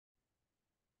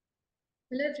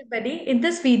Hello everybody. In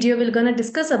this video, we're going to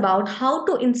discuss about how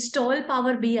to install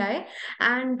Power BI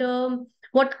and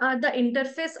what are the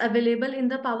interface available in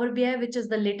the Power BI, which is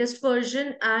the latest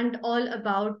version, and all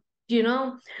about the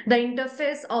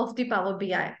interface of the Power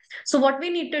BI. So what we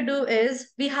need to do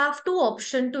is we have two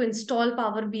options to install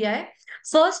Power BI.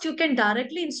 First, you can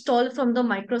directly install from the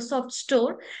Microsoft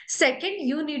Store. Second,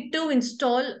 you need to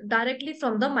install directly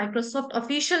from the Microsoft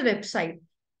official website.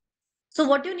 So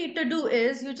what you need to do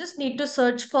is you just need to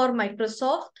search for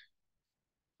Microsoft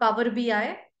Power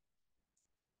BI.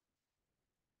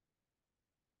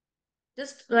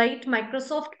 Just write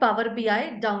Microsoft Power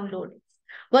BI download.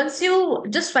 Once you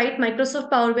just write Microsoft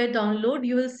Power BI download,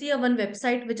 you will see a one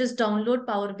website which is download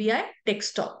Power BI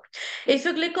desktop. If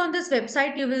you click on this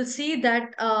website, you will see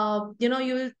that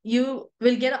you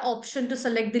will get an option to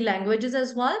select the languages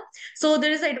as well. So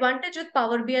there is an advantage with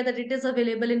Power BI that it is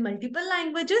available in multiple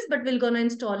languages, but we're gonna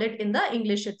install it in the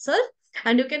English itself.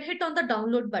 And you can hit on the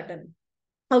download button.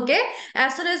 Okay,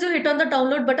 as soon as you hit on the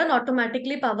download button,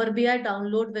 automatically Power BI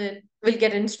download will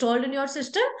get installed in your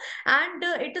system, and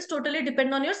it is totally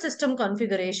depend on your system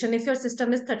configuration. If your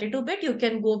system is 32-bit, you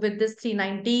can go with this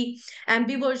 390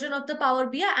 MB version of the Power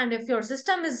BI, and if your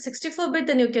system is 64-bit,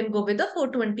 then you can go with the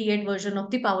 428 version of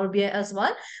the Power BI as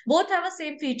well. Both have the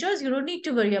same features. You don't need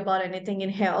to worry about anything in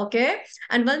here. Okay,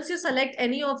 and once you select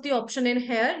any of the option in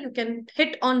here, you can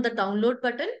hit on the download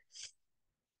button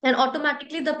and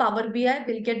automatically the Power BI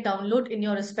will get download in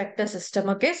your respective system.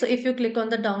 Okay, so if you click on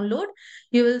the download,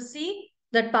 you will see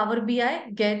that Power BI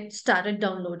get started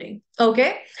downloading.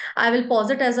 Okay, I will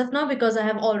pause it as of now because I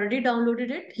have already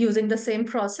downloaded it using the same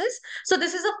process. So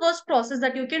this is the first process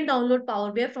that you can download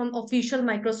Power BI from official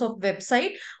Microsoft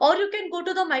website, or you can go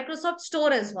to the Microsoft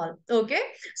Store as well. Okay,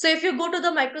 so if you go to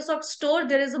the Microsoft Store,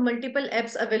 there is a multiple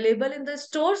apps available in the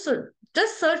store. So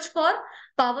just search for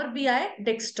Power BI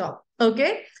desktop.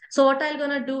 Okay, so what I'm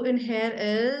gonna do in here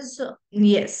is,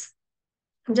 yes,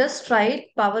 just write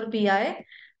Power BI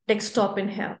desktop in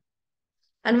here.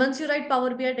 And once you write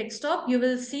Power BI desktop, you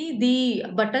will see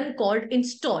the button called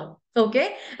install.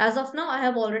 Okay. As of now, I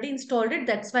have already installed it.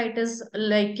 That's why it is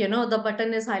like, the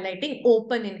button is highlighting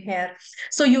open in here.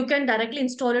 So you can directly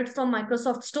install it from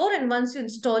Microsoft Store. And once you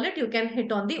install it, you can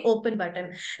hit on the open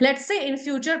button. Let's say in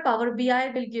future, Power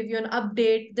BI will give you an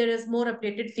update. There is more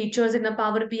updated features in the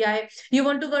Power BI. You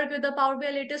want to work with the Power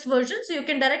BI latest version. So you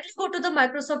can directly go to the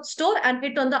Microsoft Store and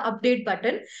hit on the update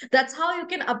button. That's how you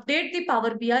can update the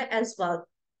Power BI as well.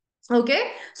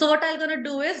 Okay, so what I'm going to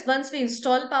do is once we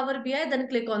install Power BI, then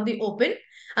click on the open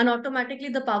and automatically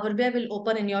the Power BI will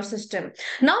open in your system.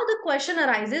 Now the question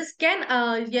arises,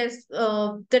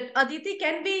 that Aditi,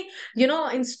 can we,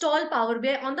 install Power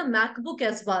BI on the MacBook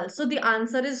as well? So the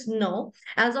answer is no.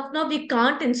 As of now, we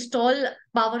can't install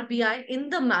Power BI in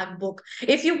the MacBook.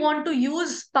 If you want to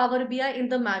use Power BI in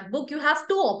the MacBook, you have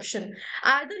two options.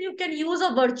 Either you can use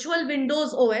a virtual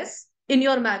Windows OS in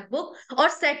your MacBook, or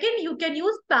second, you can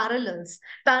use Parallels.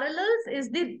 Parallels is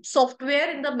the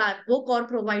software in the MacBook or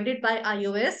provided by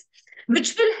iOS,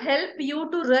 which will help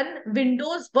you to run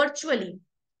Windows virtually.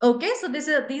 Okay, so these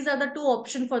are the two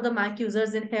options for the Mac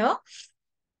users in here.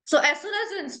 So as soon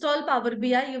as you install Power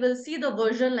BI, you will see the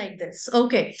version like this.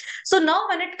 Okay. So now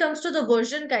when it comes to the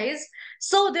version, guys,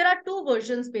 so there are two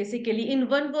versions basically. In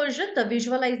one version, the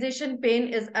visualization pane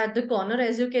is at the corner,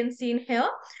 as you can see in here.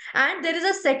 And there is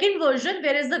a second version,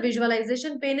 whereas the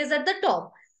visualization pane is at the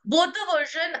top. Both the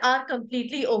version are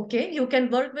completely okay. You can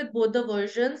work with both the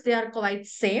versions. They are quite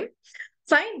same.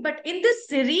 Fine, but in this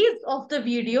series of the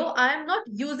video, I am not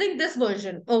using this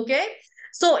version. Okay.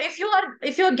 So if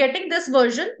you're getting this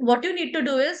version, what you need to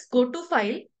do is go to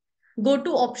file, go to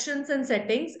options and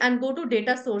settings, and go to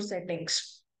data source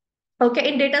settings.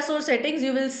 Okay, in data source settings,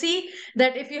 you will see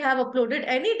that if you have uploaded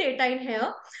any data in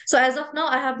here. So as of now,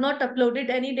 I have not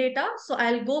uploaded any data. So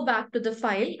I'll go back to the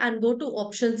file and go to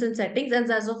options and settings.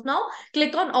 And as of now,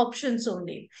 click on options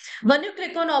only. When you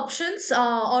click on options,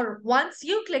 or once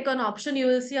you click on option, you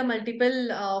will see a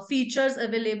multiple features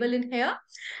available in here.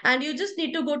 And you just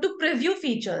need to go to preview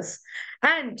features.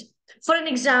 And for an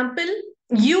example,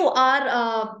 you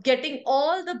are getting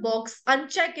all the box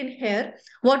uncheck in here.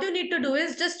 What you need to do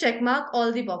is just check mark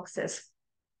all the boxes.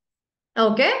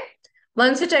 Okay.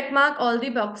 Once you check mark all the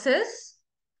boxes,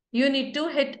 you need to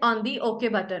hit on the OK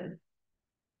button.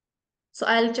 So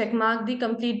I'll check mark the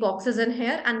complete boxes in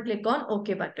here and click on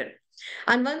OK button.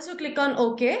 And once you click on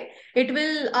OK, it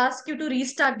will ask you to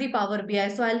restart the Power BI.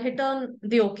 So I'll hit on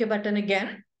the OK button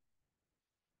again.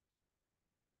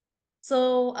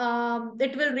 So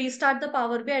it will restart the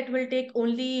Power BI. It will take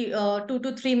only 2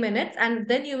 to 3 minutes, and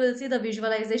then you will see the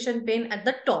visualization pane at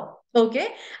the top. Okay,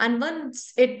 and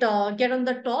once it get on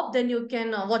the top, then you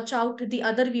can watch out the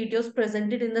other videos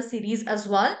presented in the series as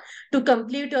well to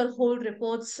complete your whole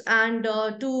reports and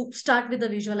to start with the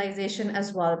visualization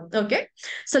as well. Okay,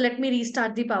 so let me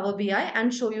restart the Power BI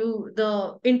and show you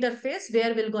the interface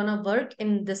where we're gonna work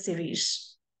in this series.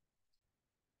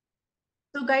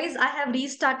 So guys, I have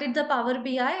restarted the Power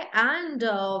BI, and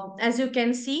as you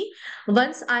can see,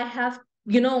 once I have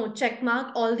check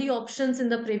mark all the options in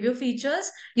the preview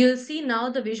features, you'll see now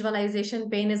the visualization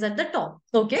pane is at the top.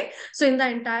 Okay, so in the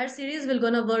entire series, we're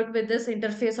gonna work with this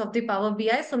interface of the Power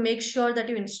BI. So make sure that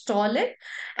you install it,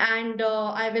 and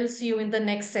I will see you in the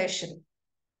next session.